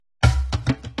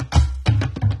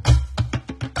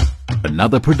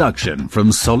another production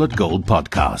from Solid Gold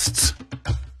Podcasts.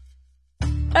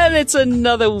 And it's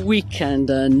another week and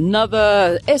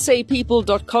another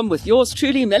sapeople.com with yours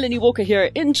truly, Melanie Walker here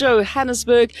in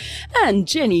Johannesburg and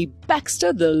Jenny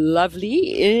Baxter, the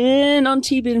lovely, in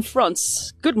Antibes in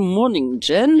France. Good morning,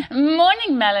 Jen.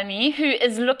 Morning, Melanie, who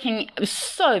is looking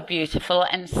so beautiful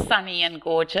and sunny and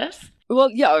gorgeous. Well,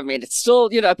 yeah, I mean, it's still,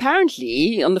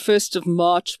 apparently on the 1st of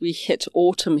March, we hit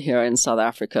autumn here in South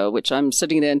Africa, which I'm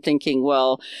sitting there and thinking,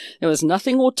 well, there was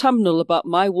nothing autumnal about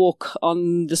my walk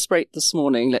on the Spruit this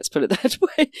morning. Let's put it that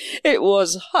way. It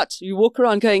was hot. You walk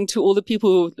around going to all the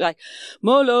people like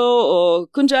Molo or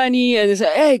Kunjani and they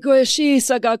say, hey, Goeshi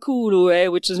Sagakulu,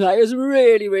 which is like, it was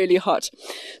really, really hot.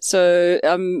 So,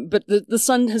 but the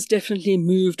sun has definitely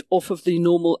moved off of the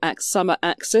normal summer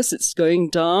axis. It's going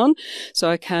down. So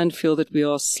I can feel that we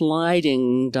are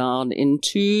sliding down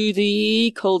into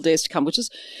the cold days to come, which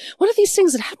is one of these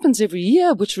things that happens every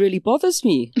year, which really bothers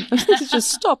me. I want to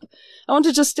just stop. I want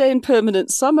to just stay in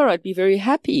permanent summer. I'd be very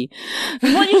happy.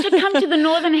 Well, you should come to the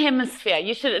Northern Hemisphere.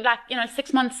 You should,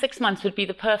 6 months would be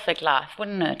the perfect life,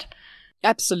 wouldn't it?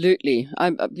 Absolutely.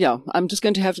 I'm just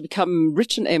going to have to become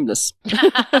rich and aimless.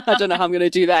 I don't know how I'm going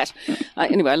to do that.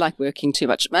 Anyway, I like working too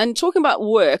much. And talking about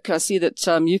work, I see that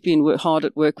you've been hard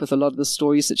at work with a lot of the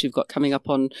stories that you've got coming up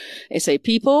on SA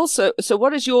People. So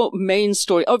what is your main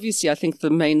story? Obviously, I think the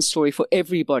main story for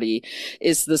everybody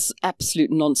is this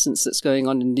absolute nonsense that's going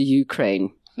on in the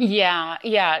Ukraine. Yeah,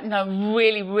 no,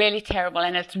 really, really terrible.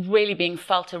 And it's really being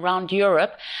felt around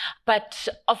Europe. But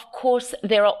of course,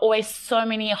 there are always so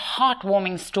many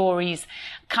heartwarming stories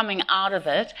coming out of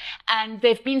it. And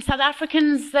there've been South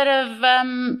Africans that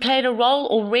have played a role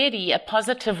already, a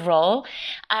positive role.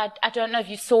 I don't know if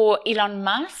you saw Elon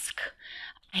Musk.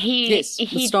 Yes, the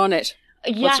Starnet.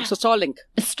 Yeah. What's Starlink?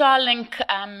 Starlink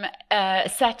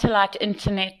satellite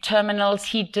internet terminals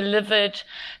he delivered,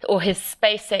 or his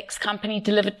SpaceX company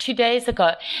delivered 2 days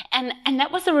ago. And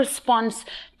that was a response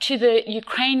to the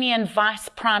Ukrainian vice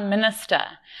prime minister,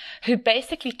 who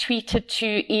basically tweeted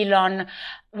to Elon,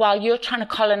 while you're trying to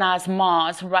colonize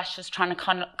Mars, Russia's trying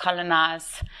to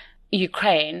colonize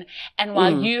Ukraine, and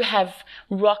while you have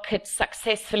rockets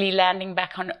successfully landing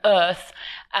back on Earth,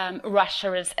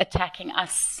 Russia is attacking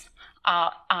us,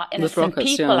 our innocent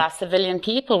people, our civilian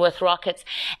people, with rockets.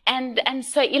 And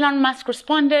so Elon Musk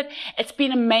responded. It's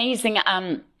been amazing.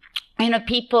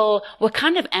 People were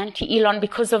kind of anti-Elon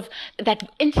because of that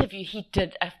interview he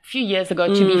did a few years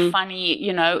ago to be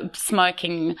funny,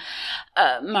 smoking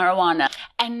marijuana.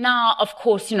 And now, of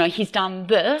course, he's done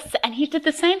this, and he did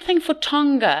the same thing for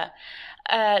Tonga.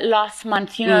 Last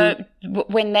month,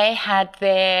 when they had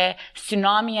their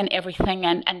tsunami and everything,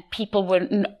 and people were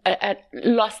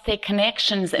lost their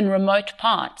connections in remote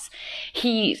parts,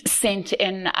 he sent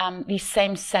in these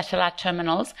same satellite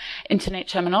terminals, internet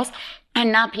terminals.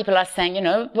 And now people are saying,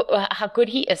 how good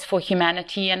he is for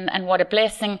humanity and what a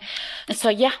blessing. So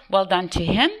yeah, well done to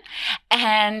him.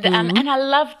 And I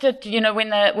loved it, when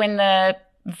the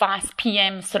Vice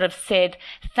PM sort of said,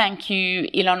 thank you,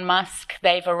 Elon Musk,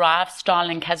 they've arrived,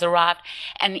 Starlink has arrived.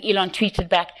 And Elon tweeted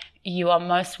back, you are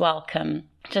most welcome.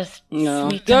 Just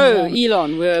sweet. Go,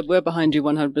 Elon. We're behind you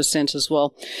 100% as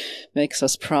well. Makes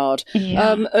us proud.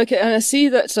 Yeah. Okay, and I see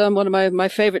that one of my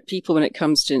favorite people when it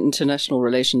comes to international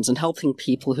relations and helping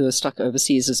people who are stuck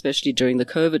overseas, especially during the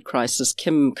COVID crisis,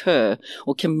 Kim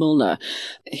Milner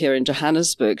here in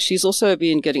Johannesburg. She's also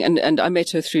been getting, and I met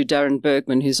her through Darren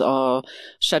Bergman, who's our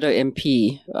shadow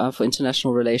MP for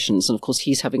international relations. And of course,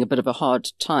 he's having a bit of a hard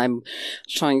time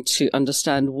trying to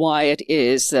understand why it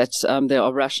is that there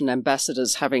are Russian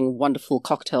ambassadors having wonderful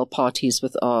cocktail parties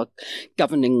with our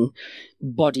governing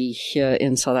body here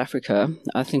in South Africa.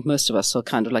 I think most of us are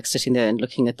kind of like sitting there and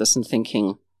looking at this and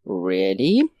thinking,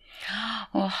 really?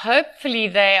 Well, hopefully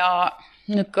they are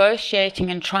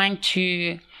negotiating and trying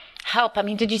to help. I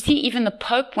mean, did you see even the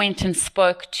Pope went and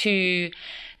spoke to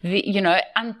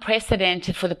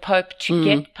unprecedented for the Pope to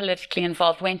get politically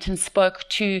involved, went and spoke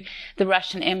to the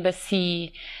Russian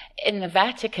embassy in the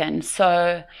Vatican.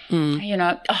 So,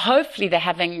 hopefully they're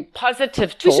having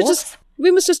positive talks. We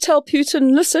must just tell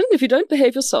Putin, listen, if you don't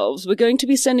behave yourselves, we're going to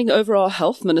be sending over our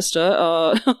health minister,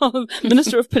 our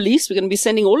minister of police. We're going to be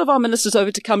sending all of our ministers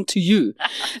over to come to you.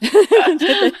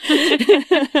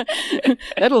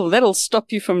 That'll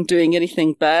stop you from doing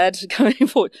anything bad going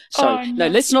forward. Sorry, no,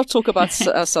 let's not talk about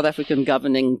South African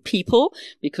governing people,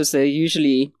 because they're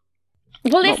usually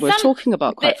not worth talking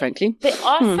about, quite frankly. There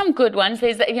are some good ones.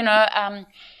 There's,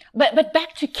 But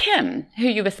back to Kim, who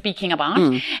you were speaking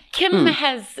about. Kim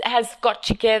has got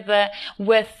together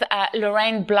with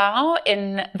Lorraine Blau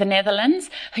in the Netherlands,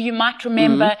 who you might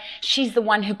remember. She's the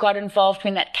one who got involved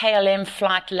when that KLM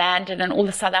flight landed and all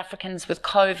the South Africans with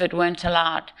COVID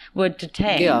were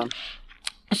detained. Yeah.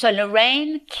 So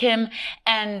Lorraine, Kim,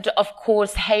 and of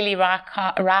course Hayley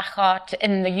Reichardt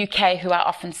in the UK, who I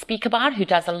often speak about, who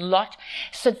does a lot.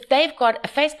 So they've got a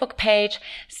Facebook page,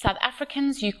 South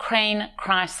Africans Ukraine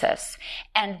Crisis,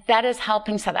 and that is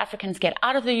helping South Africans get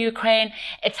out of the Ukraine.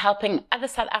 It's helping other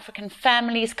South African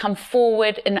families come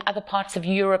forward in other parts of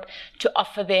Europe to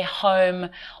offer their home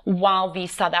while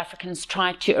these South Africans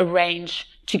try to arrange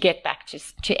to get back to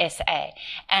SA.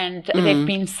 And there've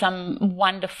been some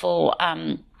wonderful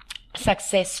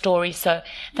success stories. So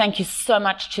thank you so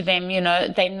much to them. You know,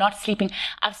 they're not sleeping.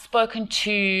 I've spoken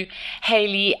to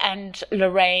Hayley and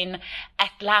Lorraine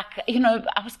at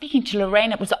I was speaking to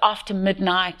Lorraine, it was after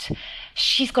midnight.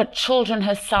 She's got children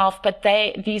herself, but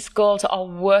these girls are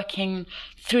working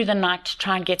through the night to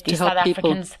try and get these South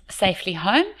Africans safely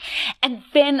home. And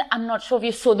then, I'm not sure if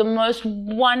you saw the most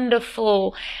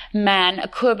wonderful man,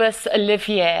 Kobus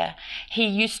Olivier. He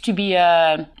used to be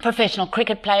a professional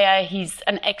cricket player. He's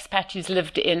an expat who's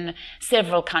lived in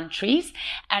several countries,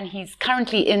 and he's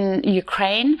currently in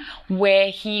Ukraine, where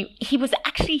he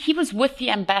was with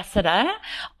the ambassador,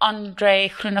 Andre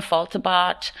Groenewald,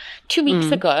 about 2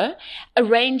 weeks ago,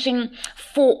 arranging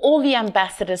for all the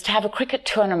ambassadors to have a cricket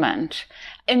tournament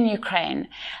in Ukraine.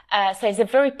 So he's a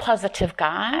very positive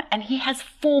guy, and he has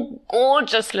 4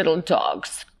 gorgeous little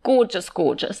dogs.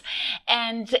 Gorgeous.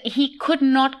 And he could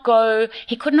not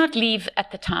leave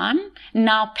at the time.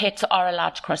 Now pets are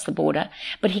allowed to cross the border,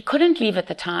 but he couldn't leave at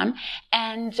the time,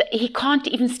 and he can't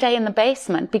even stay in the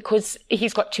basement because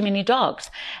he's got too many dogs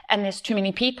and there's too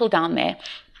many people down there.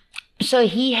 So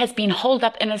he has been holed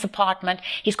up in his apartment.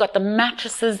 He's got the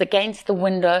mattresses against the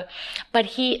window, but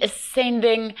he is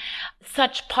sending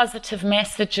such positive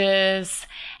messages,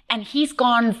 and he's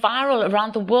gone viral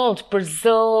around the world.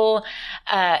 Brazil,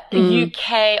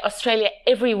 UK, Australia,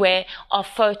 everywhere are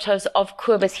photos of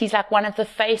Kobus. He's like one of the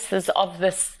faces of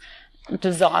this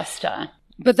disaster.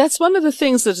 But that's one of the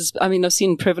things that is, I've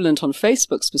seen prevalent on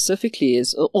Facebook specifically,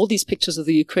 is all these pictures of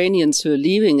the Ukrainians who are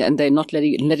leaving and they're not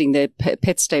letting their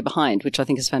pets stay behind, which I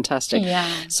think is fantastic. Yeah.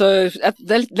 So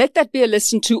let that be a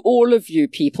lesson to all of you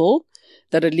people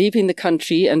that are leaving the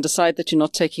country and decide that you're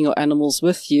not taking your animals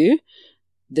with you.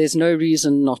 There's no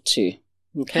reason not to.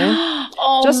 Okay?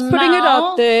 Just putting it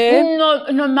out there.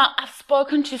 No, Mal, I've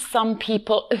spoken to some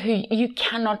people who you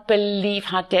cannot believe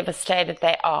how devastated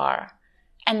they are.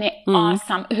 And there are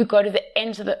some who go to the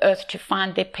ends of the earth to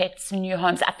find their pets new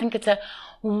homes. I think it's a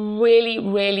really,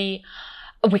 really,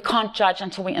 we can't judge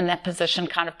until we're in that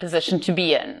kind of position to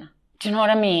be in. Do you know what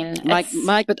I mean?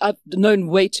 Mike, but I've known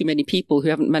way too many people who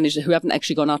haven't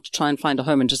actually gone out to try and find a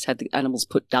home and just had the animals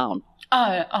put down.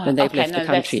 When they've left the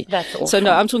country. That's awful. So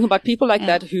no, I'm talking about people like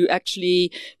that who actually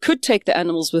could take the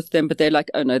animals with them, but they're like,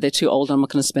 oh no, they're too old. I'm not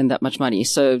going to spend that much money.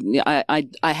 So I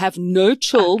have no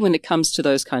chill when it comes to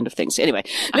those kind of things. Anyway,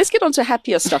 let's get on to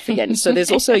happier stuff again. So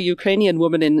there's also a Ukrainian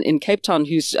woman in Cape Town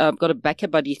who's got a backer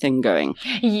buddy thing going.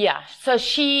 Yeah. So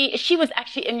she was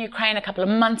actually in Ukraine a couple of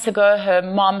months ago.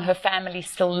 Her family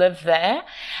still live there,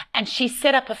 and she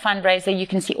set up a fundraiser. You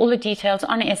can see all the details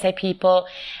on SA People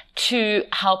to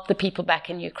help the people back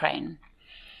in Ukraine.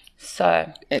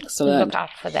 So excellent. Look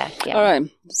out for that. Yeah. All right.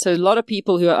 So a lot of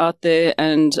people who are out there,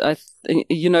 and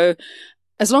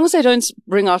as long as they don't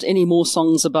bring out any more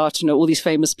songs about, all these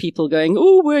famous people going,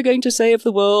 oh, we're going to save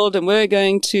the world and we're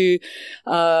going to,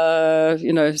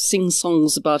 sing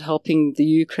songs about helping the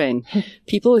Ukraine.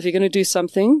 People, if you're going to do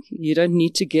something, you don't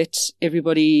need to get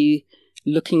everybody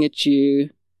looking at you.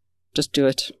 Just do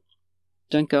it.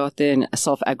 Don't go out there and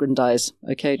self-aggrandize.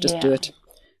 Okay, just do it.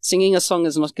 Singing a song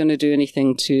is not going to do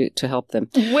anything to help them.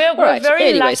 We're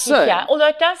very lucky here. Although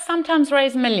it does sometimes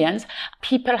raise millions,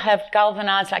 people have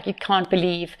galvanized like you can't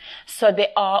believe. So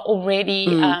there are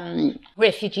already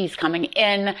refugees coming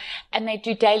in, and they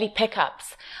do daily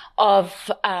pickups of,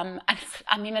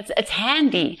 it's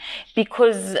handy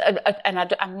because,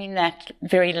 and I mean that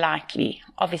very lightly.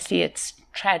 Obviously, it's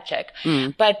tragic.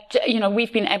 But,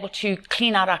 we've been able to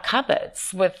clean out our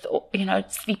cupboards with,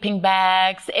 sleeping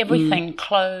bags, everything,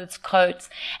 clothes, coats,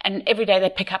 and every day they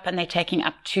pick up and they're taking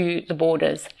up to the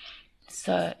borders.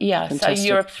 So, fantastic. So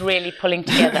Europe's really pulling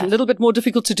together. A little bit more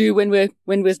difficult to do when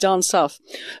we're down south.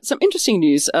 Some interesting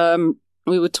news.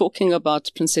 We were talking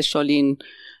about Princess Charlene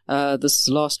this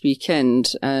last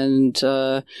weekend, and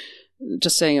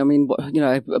just saying, I mean,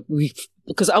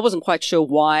 because I wasn't quite sure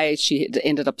why she had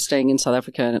ended up staying in South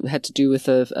Africa, and it had to do with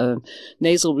a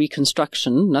nasal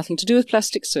reconstruction, nothing to do with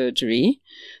plastic surgery,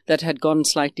 that had gone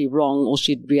slightly wrong, or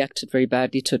she'd reacted very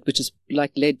badly to it, which has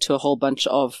led to a whole bunch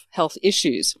of health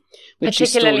issues, which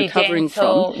she's still recovering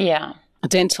from. Yeah.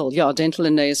 Dental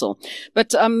and nasal.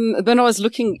 But when I was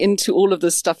looking into all of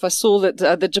this stuff, I saw that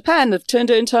the Japan have turned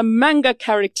her into a manga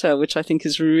character, which I think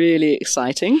is really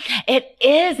exciting. It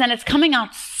is, and it's coming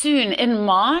out soon in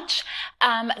March.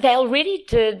 They already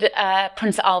did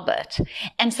Prince Albert.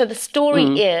 And so the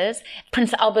story is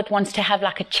Prince Albert wants to have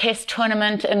like a chess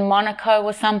tournament in Monaco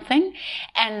or something.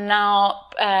 And now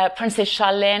Princess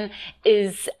Charlene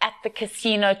is at the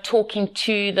casino talking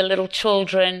to the little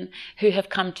children who have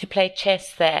come to play chess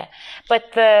there.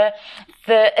 But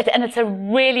and it's a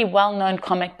really well-known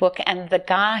comic book, and the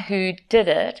guy who did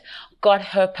it got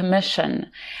her permission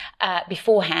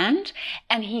beforehand,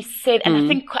 and he said, and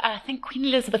I think Queen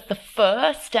Elizabeth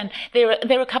I, and there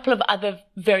are a couple of other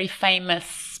very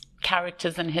famous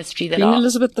characters in history that Queen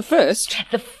Elizabeth I?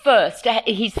 The first.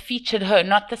 He's featured her,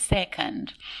 not the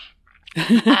second.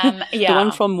 Yeah. The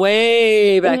one from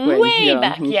way back when. Way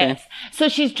back, okay. Yes. So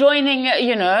she's joining,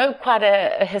 quite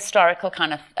a historical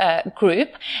kind of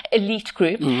group, elite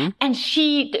group. And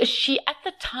she at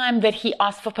the time that he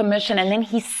asked for permission, and then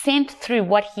he sent through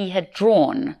what he had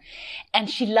drawn, and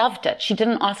she loved it. She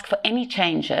didn't ask for any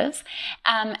changes.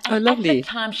 And lovely. At the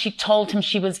time she told him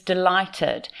she was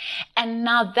delighted. And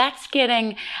now that's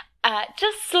getting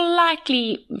just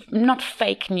slightly, not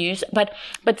fake news, but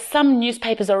some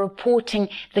newspapers are reporting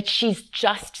that she's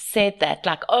just said that,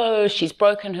 like, oh, she's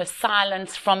broken her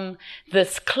silence from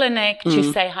this clinic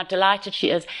to say how delighted she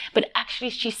is. But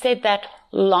actually she said that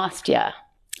last year.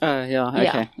 Yeah,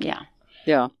 okay.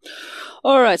 Yeah.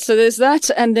 All right, so there's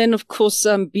that. And then, of course,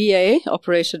 BA,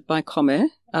 operated by Comair,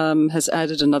 has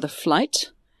added another flight.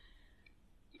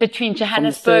 Between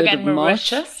Johannesburg and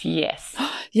Mauritius, yes.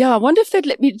 Yeah, I wonder if they'd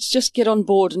let me just get on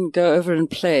board and go over and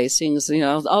play, seeing as,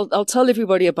 I'll tell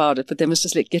everybody about it, but they must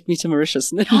just get me to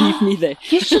Mauritius and then leave me there.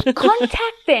 You should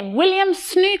contact them. William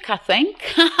Snook, I think.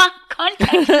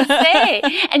 Contact them there.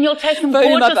 And you'll take some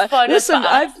gorgeous photos. Listen,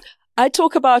 I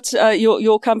talk about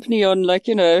your company on,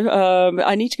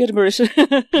 I need to go to Mauritius.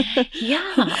 Yeah.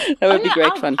 That would be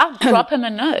great fun. I'll drop him a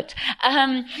note.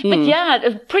 But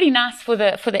yeah, pretty nice for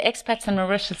the expats in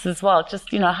Mauritius as well.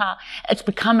 Just, how it's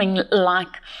becoming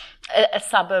like a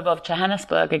suburb of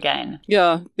Johannesburg again.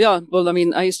 Yeah. Well, I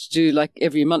mean, I used to do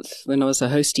every month when I was a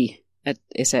hostie at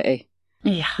SAA.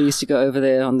 Yeah. We used to go over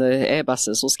there on the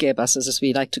airbuses, or scare buses as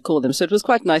we like to call them. So it was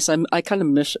quite nice. I kind of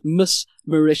miss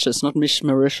Mauritius, not miss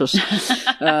Mauritius.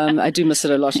 I do miss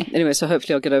it a lot. Anyway, so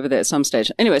hopefully I'll get over there at some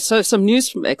stage. Anyway, so some news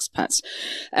from expats.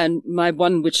 And my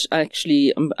one, which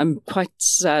actually I'm quite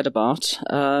sad about,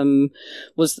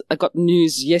 was I got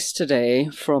news yesterday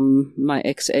from my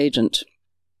ex-agent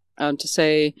to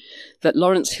say that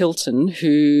Lawrence Hilton,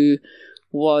 who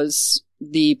was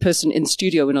the person in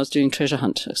studio when I was doing Treasure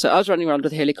Hunt. So I was running around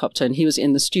with a helicopter, and he was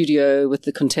in the studio with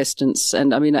the contestants.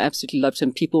 And I mean, I absolutely loved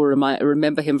him. People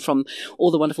remember him from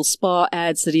all the wonderful spa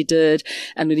ads that he did.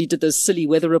 And when he did those silly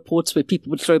weather reports where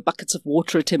people would throw buckets of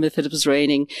water at him if it was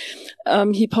raining.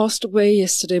 He passed away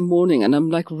yesterday morning, and I'm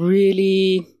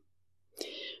really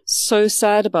so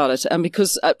sad about it.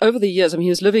 Because over the years, he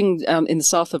was living in the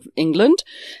south of England,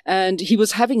 and he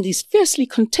was having these hotly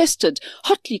contested,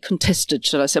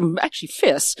 shall I say, actually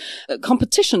fierce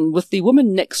competition with the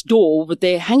woman next door with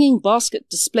their hanging basket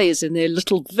displays in their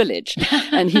little village.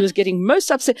 And he was getting most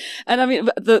upset. And I mean,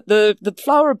 the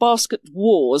flower basket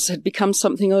wars had become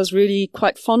something I was really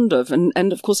quite fond of.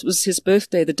 And of course, it was his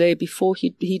birthday the day before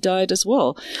he died as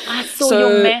well. I saw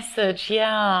your message,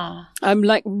 yeah. I'm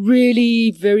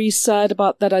really very sad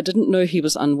about that. I didn't know he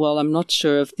was unwell. I'm not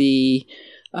sure of the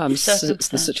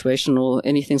situation or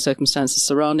anything, circumstances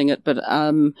surrounding it, but I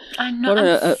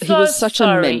know. He was such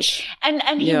a mensch.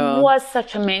 And he was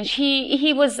such a mensch.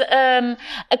 He was a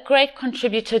great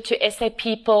contributor to SA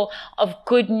People of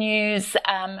Good News.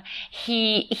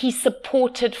 He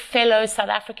supported fellow South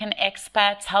African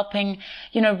expats, helping,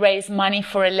 raise money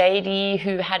for a lady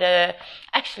who had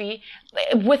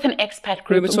with an expat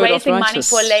group, raising money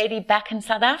for a lady back in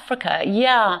South Africa.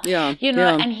 Yeah.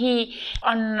 And he,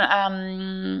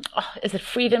 on, is it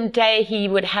Freedom Day, he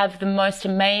would have the most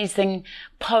amazing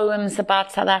poems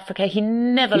about South Africa. He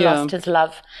never lost his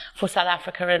love for South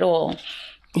Africa at all.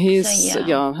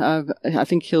 I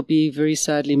think he'll be very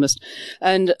sadly missed.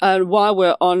 And while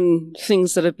we're on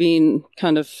things that have been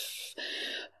kind of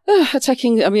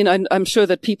Attacking, I mean, I'm sure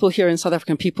that people here in South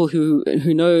Africa, people who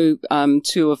know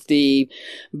two of the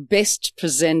best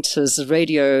presenters,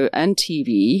 radio and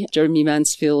TV, Jeremy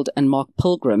Mansfield and Mark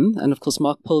Pilgrim. And of course,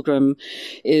 Mark Pilgrim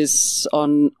is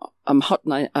on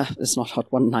it's not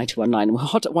Hot 919,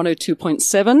 Hot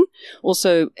 102.7,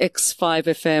 also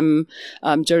X5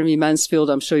 FM. Jeremy Mansfield,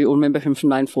 I'm sure you all remember him from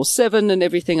 947 and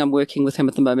everything. I'm working with him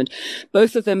at the moment.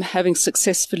 Both of them having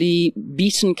successfully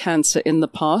beaten cancer in the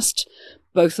past.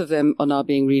 Both of them are now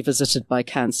being revisited by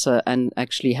cancer and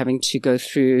actually having to go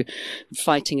through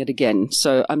fighting it again.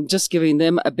 So I'm just giving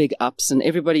them a big ups, and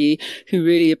everybody who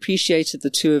really appreciated the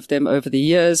two of them over the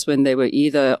years when they were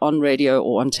either on radio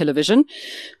or on television,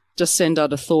 just send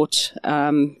out a thought.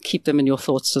 Keep them in your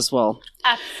thoughts as well.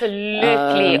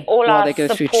 Absolutely. All while our they go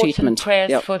through support treatment. and prayers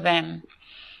Yep. for them.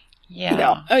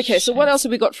 Yeah. Okay, so what else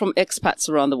have we got from expats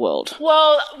around the world?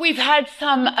 Well, we've had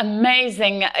some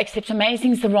amazing, except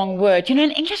amazing is the wrong word. You know,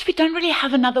 in English, we don't really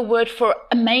have another word for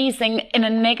amazing in a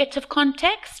negative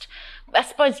context. I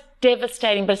suppose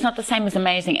devastating, but it's not the same as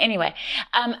amazing. Anyway,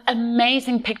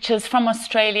 amazing pictures from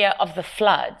Australia of the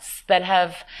floods that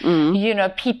have, you know,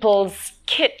 people's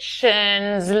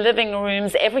kitchens, living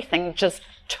rooms, everything just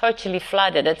totally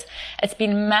flooded. It's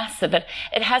been massive.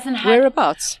 It hasn't had...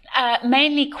 Whereabouts?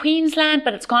 Mainly Queensland,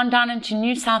 but it's gone down into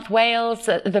New South Wales.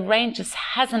 The rain just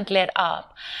hasn't let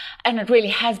up. And it really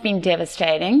has been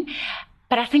devastating.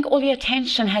 But I think all the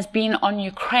attention has been on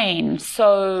Ukraine.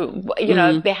 So, you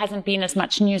know, there hasn't been as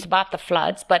much news about the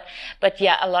floods. But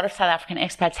yeah, a lot of South African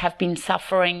expats have been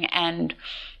suffering. And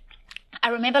I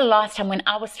remember last time when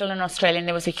I was still in Australia and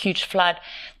there was a huge flood,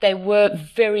 they were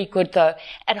very good, though,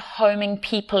 at homing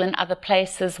people in other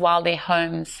places while their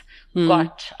homes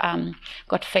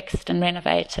got fixed and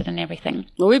renovated and everything.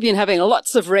 Well, we've been having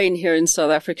lots of rain here in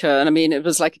South Africa. And I mean, it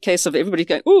was like a case of everybody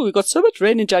going, oh, we got so much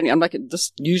rain in January. I'm like,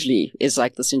 this usually is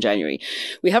like this in January.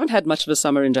 We haven't had much of a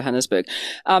summer in Johannesburg.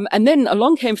 And then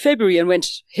along came February and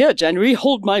went, here, January,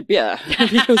 hold my beer.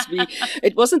 Because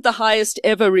it wasn't the highest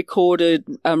ever recorded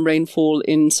rainfall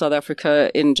in South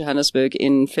Africa, in Johannesburg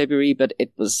in February, but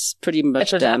it was pretty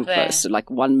much damn close,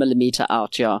 like 1 millimeter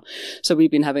out, yeah. So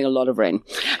we've been having a lot of rain.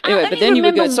 Anyway, but then you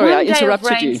were going, sorry, I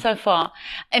interrupted you. So far.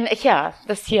 And yeah,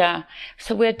 this year.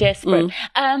 So we're desperate.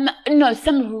 No,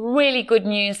 some really good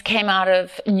news came out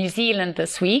of New Zealand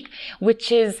this week,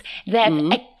 which is that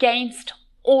against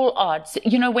all odds,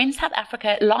 you know, when South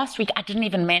Africa, last week, I didn't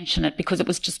even mention it because it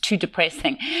was just too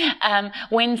depressing.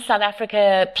 When South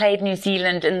Africa played New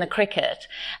Zealand in the cricket,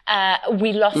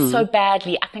 we lost so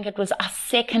badly. I think it was our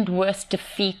second worst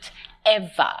defeat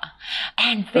ever.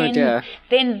 And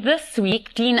then this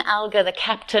week, Dean Elgar, the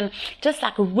captain, just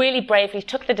like really bravely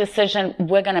took the decision,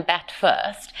 we're going to bat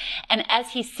first. And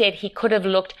as he said, he could have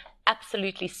looked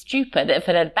absolutely stupid if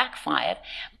it had backfired,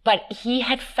 but he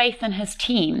had faith in his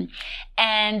team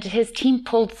and his team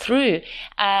pulled through.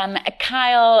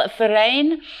 Kyle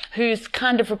Verreyn, who's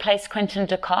kind of replaced Quinton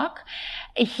de Kock,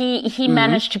 he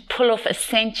managed to pull off a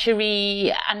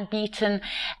century unbeaten.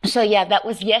 So yeah, that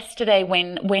was yesterday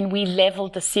when we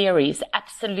leveled the series.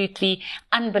 Absolutely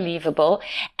unbelievable.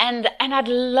 And I'd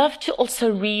love to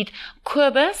also read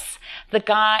Kobus, the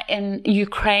guy in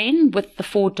Ukraine with the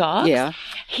 4 dogs. Yeah.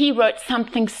 He wrote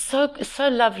something so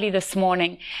lovely this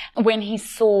morning when he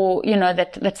saw, you know,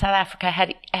 that South Africa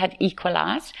had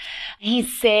equalized. He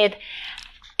said,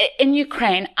 in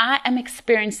Ukraine, I am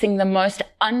experiencing the most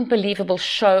unbelievable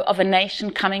show of a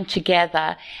nation coming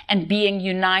together and being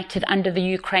united under the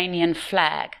Ukrainian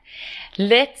flag.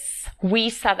 Let's,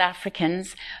 we South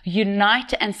Africans,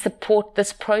 unite and support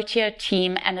this Protea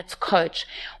team and its coach.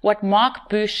 What Mark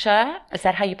Boucher, is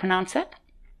that how you pronounce it?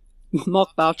 Mark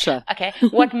Boucher. Okay.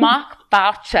 What Mark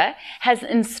Boucher has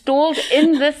installed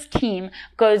in this team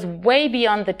goes way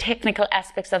beyond the technical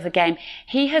aspects of the game.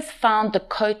 He has found the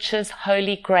coach's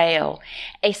holy grail,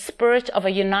 a spirit of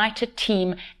a united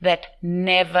team that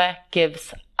never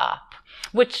gives up.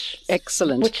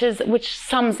 Excellent. Which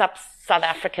sums up South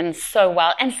Africans so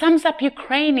well and sums up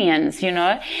Ukrainians, you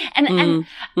know, and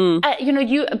you know,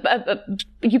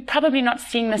 you're probably not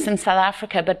seeing this in South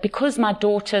Africa, but because my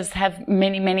daughters have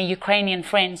many Ukrainian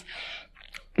friends,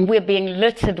 we're being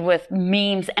littered with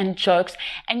memes and jokes,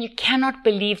 and you cannot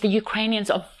believe the Ukrainians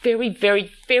are very, very,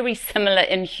 very similar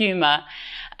in humor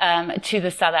to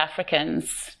the South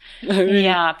Africans. Really?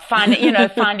 Yeah,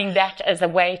 finding that as a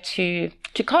way to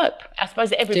cope. I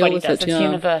suppose everybody does. It's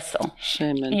universal.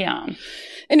 Shame, man. Yeah.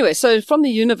 Anyway, so from the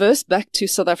universe back to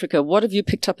South Africa, what have you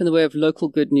picked up in the way of local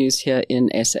good news here in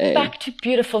SA? Back to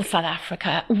beautiful South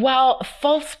Africa. Well,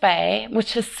 False Bay,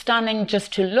 which is stunning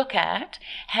just to look at,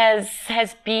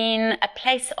 has been a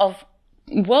place of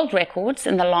world records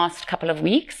in the last couple of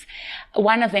weeks.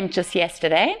 One of them just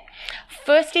yesterday.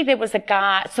 Firstly, there was a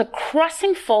guy, so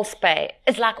crossing False Bay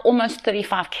is like almost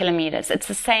 35 kilometers. It's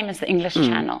the same as the English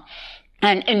Channel.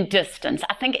 And in distance,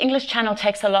 I think English Channel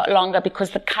takes a lot longer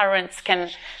because the currents can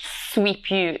sweep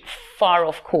you far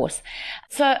off course.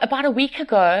 So about a week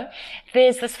ago,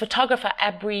 there's this photographer,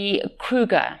 Aubrey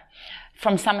Kruger,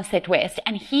 from Somerset West,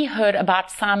 and he heard about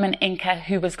Simon Inca,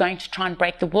 who was going to try and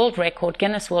break the world record,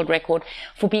 Guinness World Record,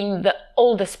 for being the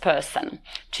oldest person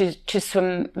to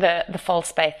swim the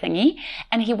False Bay thingy.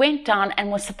 And he went down and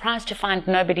was surprised to find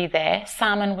nobody there.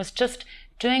 Simon was just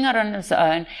doing it on his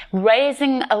own,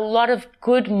 raising a lot of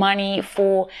good money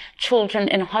for children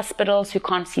in hospitals who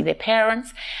can't see their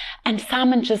parents. And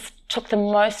Simon just took the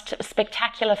most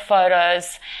spectacular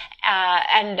photos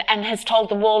and has told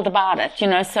the world about it,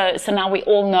 so now we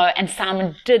all know. And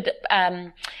Simon did,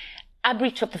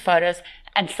 Aubrey took the photos,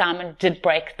 and Simon did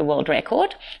break the world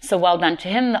record. So well done to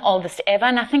him, the oldest ever.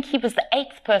 And I think he was the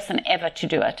 8th person ever to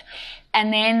do it.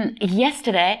 And then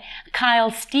yesterday, Kyle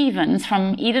Stevens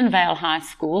from Edenvale High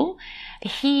School,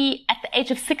 he, at the age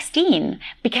of 16,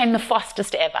 became the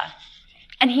fastest ever.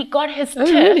 And he got his tips.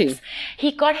 Really?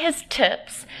 He got his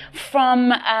tips from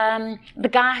the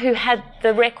guy who had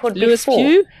the record Lewis before.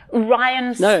 Pugh?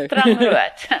 Ryan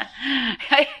Stramruit.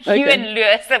 You and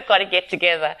Lewis have got to get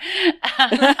together.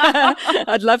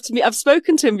 I'd love to meet. I've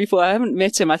spoken to him before. I haven't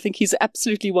met him. I think he's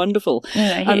absolutely wonderful.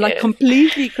 Yeah, I'm like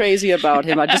completely crazy about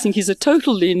him. I just think he's a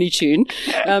total Looney Tune.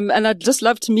 And I'd just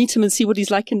love to meet him and see what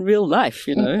he's like in real life,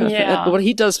 Yeah. What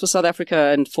he does for South Africa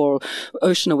and for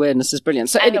ocean awareness is brilliant.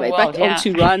 So And the anyway, world, back on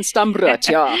to Ryan Stramruit.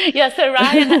 Yeah. Yeah, so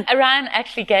Ryan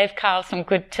actually gave Kyle some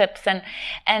good tips,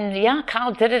 and yeah,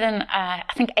 Kyle did it in I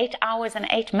think 8 hours and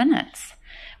 8 minutes,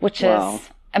 which is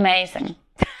amazing.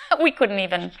 We couldn't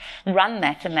even run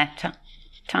that in that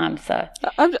time. So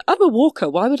I'm a walker.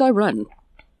 Why would I run?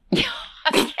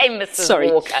 okay, Mrs.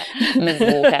 Sorry. Walker, Ms.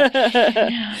 Walker.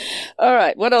 All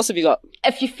right. What else have you got?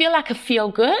 If you feel like a feel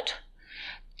good,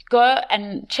 go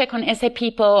and check on SA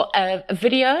People a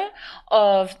video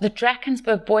of the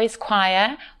Drakensberg Boys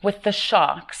Choir with the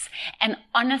Sharks. And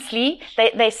honestly,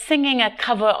 they're singing a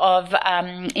cover of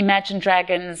Imagine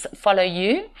Dragons' Follow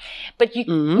You, but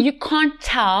you can't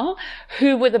tell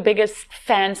who were the biggest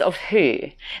fans of who.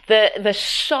 The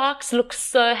Sharks look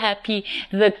so happy.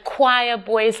 The choir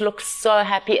boys look so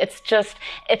happy. It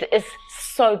is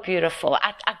so beautiful.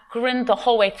 I grinned the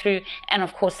whole way through, and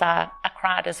of course I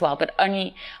cried as well, but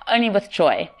only with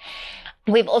joy.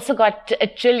 We've also got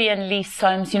Gillian Lee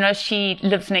Soames. She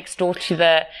lives next door to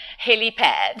the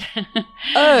helipad.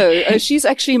 Oh, she's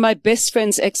actually my best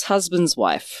friend's ex-husband's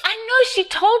wife. I know, she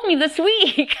told me this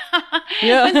week.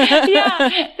 Yeah.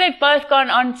 Yeah, they've both gone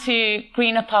on to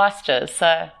greener pastures,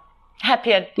 so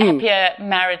happier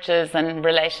marriages and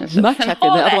relationships. Much happier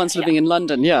than the other ones living in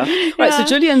London, yeah. Right, so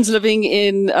Gillian's living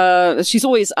in, she's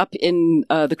always up in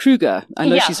the Kruger. I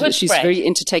know she's very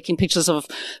into taking pictures of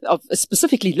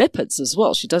specifically leopards as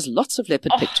well. She does lots of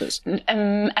leopard pictures.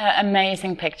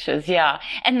 Amazing pictures, yeah.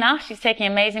 And now she's taking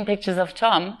amazing pictures of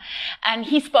Tom. And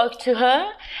he spoke to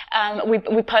her.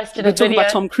 We posted a video. We're talking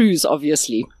about Tom Cruise,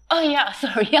 obviously. Oh, yeah,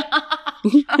 sorry.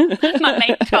 My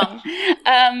mate Tom.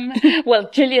 Well,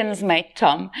 Gillian's mate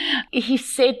Tom. He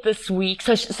said this week,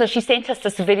 so she sent us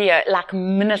this video like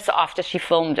minutes after she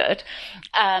filmed it,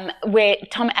 where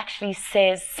Tom actually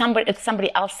says,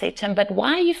 somebody else said to him, but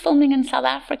why are you filming in South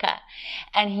Africa?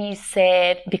 And he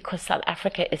said, because South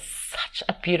Africa is such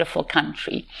a beautiful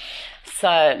country.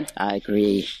 So I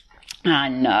agree. I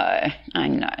know.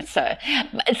 So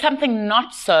it's something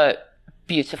not so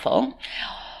beautiful,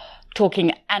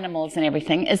 talking animals and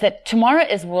everything, is that tomorrow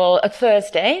is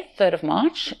Thursday, 3rd of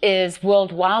March, is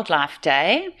World Wildlife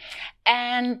Day.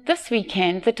 And this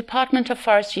weekend, the Department of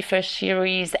Forestry,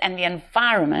 Fisheries and the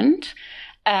Environment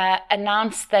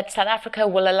announced that South Africa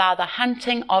will allow the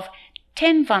hunting of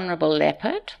 10 vulnerable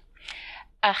leopard,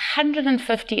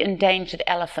 150 endangered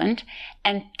elephant,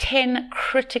 and 10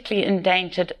 critically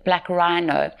endangered black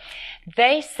rhino.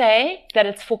 They say that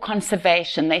it's for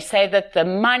conservation. They say that the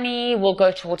money will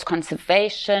go towards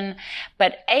conservation,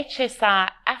 but HSI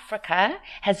Africa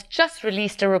has just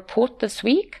released a report this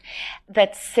week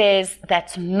that says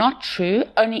that's not true.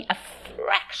 Only a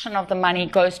fraction of the money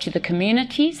goes to the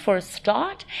communities for a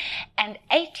start, and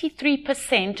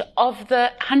 83% of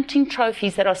the hunting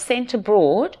trophies that are sent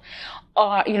abroad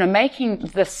are,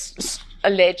 making this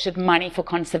alleged money for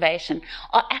conservation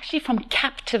are actually from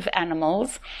captive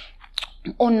animals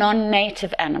or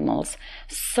non-native animals.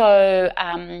 So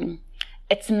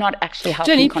it's not actually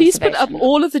helping Jenny, please put up conservation.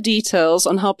 all of the details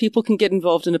on how people can get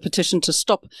involved in a petition to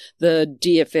stop the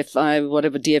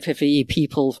DFFE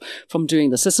people from doing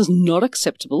this. This is not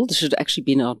acceptable. This should actually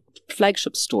be in our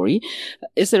flagship story.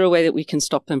 Is there a way that we can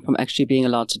stop them from actually being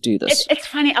allowed to do this? It's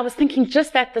funny. I was thinking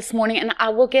just that this morning, and I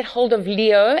will get hold of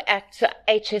Leo at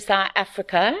HSI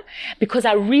Africa, because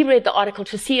I reread the article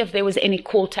to see if there was any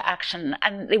call to action,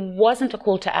 and there wasn't a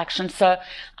call to action. So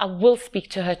I will speak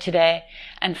to her today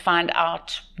and find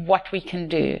out what we can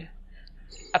do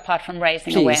apart from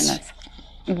raising awareness.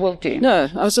 Will do. No,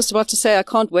 I was just about to say I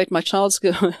can't wait.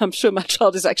 I'm sure my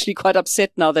child is actually quite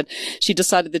upset now that she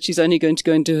decided that she's only going to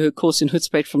go and do her course in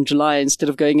Hoedspruit from July instead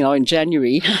of going now in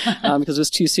January, because it was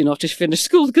too soon after she finished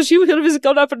school, because she would have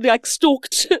gone up and like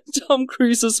stalked Tom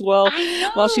Cruise as well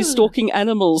while she's stalking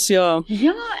animals. Yeah.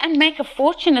 Yeah, and make a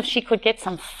fortune if she could get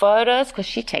some photos, because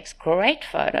she takes great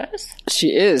photos.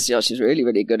 She is. Yeah, she's really,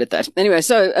 really good at that. Anyway,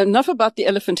 so enough about the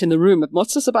elephant in the room.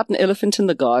 What's this about an elephant in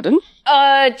the garden?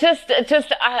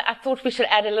 I thought we should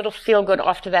add a little feel good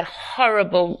after that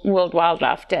horrible World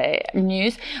Wildlife Day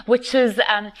news, which is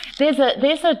there's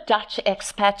a Dutch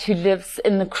expat who lives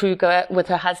in the Kruger with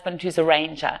her husband, who's a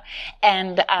ranger,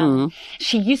 and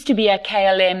she used to be a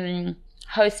KLM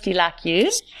hostie like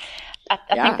you.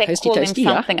 I think they call him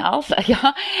something else.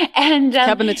 Yeah. And,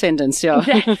 cabin attendants, yeah.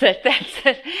 That's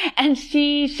it. And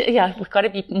we've got to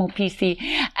be more PC.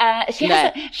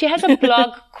 She has a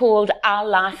blog called Our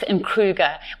Life in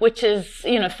Kruger, which is,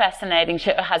 fascinating.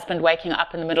 Her husband waking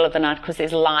up in the middle of the night because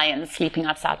there's lions sleeping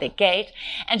outside their gate.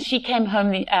 And she came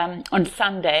home on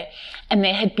Sunday, and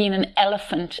there had been an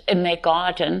elephant in their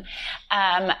garden,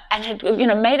 and had,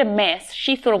 made a mess.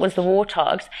 She thought it was the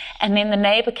warthogs. And then the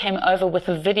neighbor came over with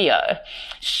a video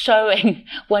showing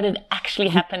what had actually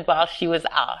happened while she was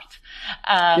out.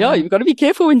 Yeah, you've got to be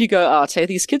careful when you go out. Hey,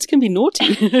 these kids can be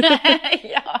naughty.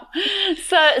 Yeah.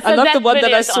 So I love the one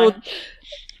that I saw.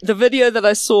 The video that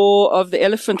I saw of the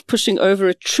elephant pushing over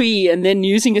a tree and then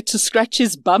using it to scratch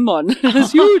his bum on.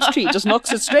 This huge tree just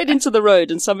knocks it straight into the road,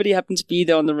 and somebody happened to be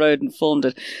there on the road and filmed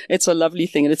it. It's a lovely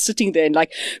thing, and it's sitting there and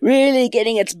like really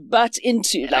getting its butt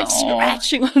into, like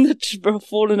scratching on the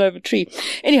fallen over tree.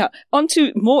 Anyhow, on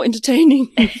to more entertaining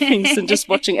things than just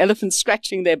watching elephants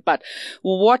scratching their butt.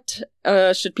 What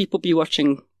should people be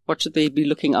watching? What should they be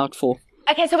looking out for?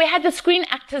 Okay, so we had the Screen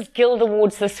Actors Guild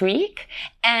Awards this week,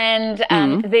 and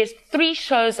there's 3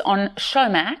 shows on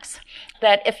Showmax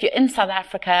that if you're in South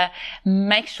Africa,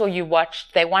 make sure you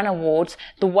watch. They won awards.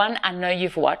 The one I know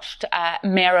you've watched,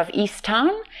 Mayor of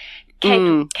Easttown.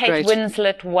 Kate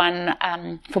Winslet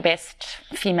won for Best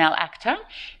Female Actor.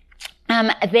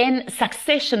 Then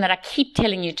Succession, that I keep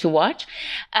telling you to watch.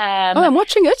 I'm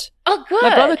watching it. Oh, good.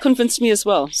 My brother convinced me as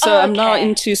well. So I'm now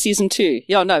into season 2.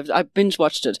 Yeah, no, I binge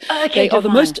watched it. Okay, they are the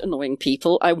most annoying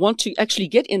people. I want to actually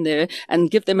get in there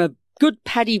and give them a good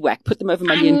paddy whack, put them over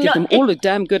my knee and give them all a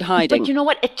damn good hiding. But you know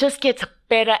what? It just gets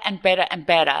better and better and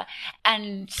better.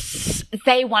 And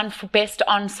they won for Best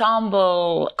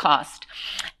Ensemble Cast.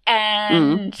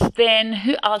 And then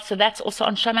who else? So that's also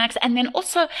on Showmax. And then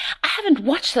also, I haven't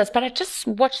watched this, but I just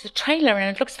watched the trailer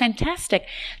and it looks fantastic.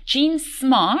 Jean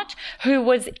Smart, who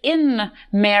was in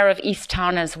Mayor of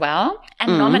Easttown as well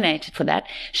and nominated for that,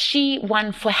 she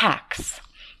won for Hacks,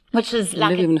 which is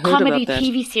like a comedy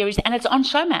TV series, and it's on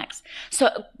Showmax. So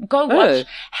go watch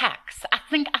Hacks. I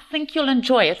think you'll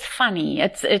enjoy it. It's funny.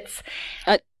 It's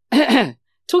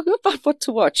Talking about what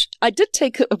to watch, I did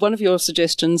take one of your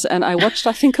suggestions and I watched,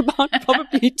 I think, about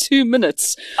probably 2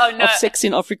 minutes of Sex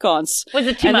in Afrikaans. Was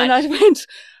it too much? And then I went,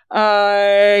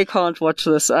 I can't watch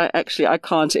this. I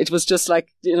can't. It was just like,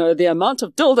 the amount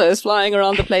of dildos flying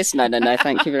around the place. No,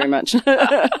 thank you very much.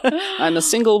 I'm a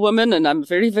single woman and I'm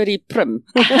very, very prim.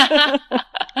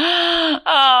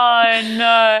 Oh,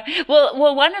 no.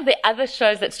 Well, one of the other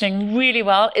shows that's doing really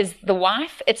well is The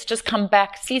Wife. It's just come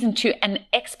back, season 2, and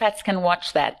expats can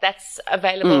watch that. That's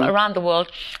available around the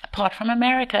world, apart from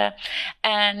America.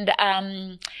 And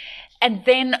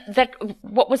then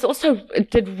what was also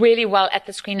did really well at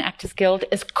the Screen Actors Guild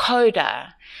is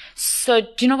Coda. So do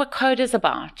you know what Coda is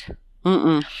about?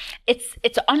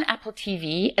 It's on Apple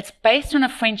TV. It's based on a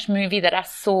French movie that I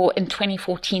saw in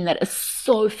 2014 that is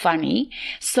so funny.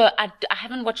 So I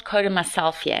haven't watched Coda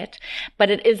myself yet,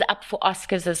 but it is up for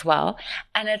Oscars as well.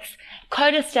 And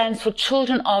Coda stands for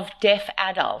Children of Deaf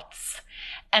Adults.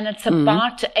 And it's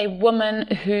about a woman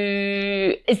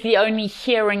who is the only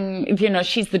hearing,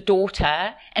 she's the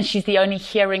daughter and she's the only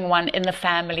hearing one in the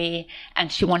family,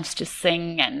 and she wants to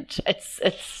sing, and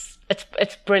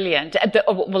it's brilliant.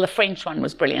 The French one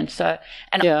was brilliant. So,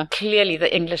 and clearly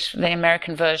the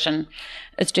American version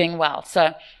is doing well.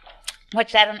 So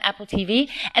Watch that on Apple TV.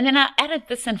 And then I added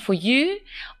this in for you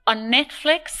on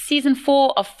Netflix. Season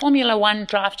 4 of Formula One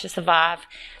Drive to Survive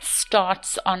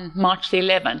starts on March the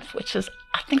 11th, which is,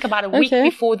 I think, about a week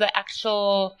before the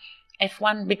actual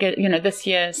F1, because, this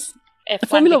year's F1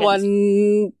 Formula begins.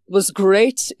 One was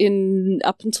great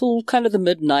up until kind of the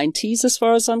mid-90s, as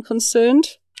far as I'm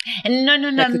concerned. And no,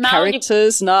 like the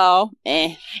characters now,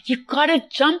 You've got to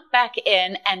jump back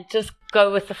in and just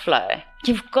go with the flow.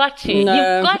 You've got to. No,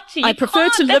 You've got to. I prefer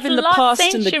to live in the past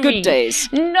in the good days.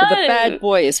 No. With the bad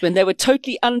boys when they were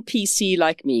totally un-PC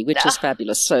like me, which is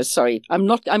fabulous. So sorry. I'm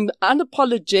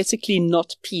unapologetically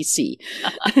not PC.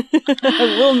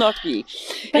 I will not be.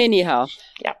 Anyhow.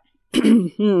 Yeah.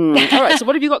 All right. So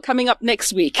what have you got coming up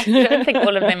next week? I don't think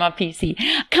all of them are PC.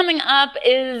 Coming up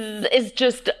is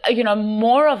just,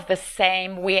 more of the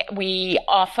same. We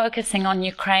are focusing on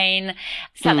Ukraine.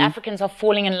 South Africans are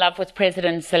falling in love with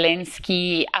President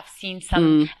Zelensky. I've seen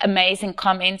some amazing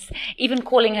comments, even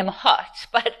calling him hot,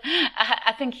 but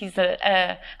I think he's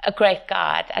a great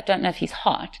guy. I don't know if he's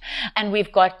hot. And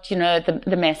we've got,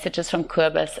 the messages from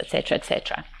Kobus, et cetera, et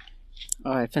cetera.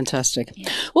 All right, fantastic.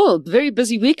 Yeah. Well, very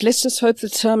busy week. Let's just hope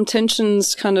that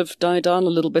tensions kind of die down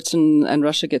a little bit and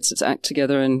Russia gets its act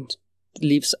together and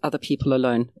leaves other people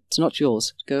alone. It's not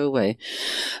yours. Go away.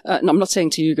 No, I'm not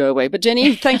saying to you go away, but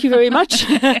Jenny, thank you very much.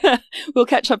 We'll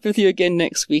catch up with you again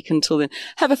next week. Until then,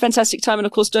 have a fantastic time. And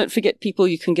of course, don't forget, people,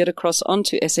 you can get across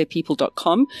onto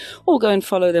sapeople.com or go and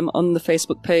follow them on the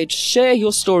Facebook page. Share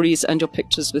your stories and your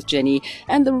pictures with Jenny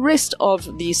and the rest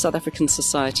of the South African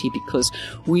society, because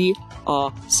we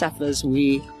are Saffers.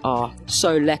 We are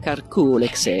so lekker cool,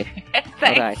 ek sê.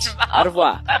 All right. Au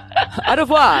revoir. Au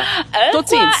revoir. Tot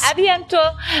ziens. A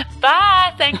bientôt.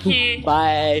 Bye. Thank you.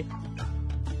 Bye.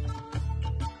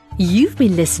 You've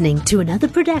been listening to another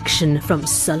production from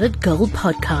Solid Gold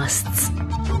Podcasts.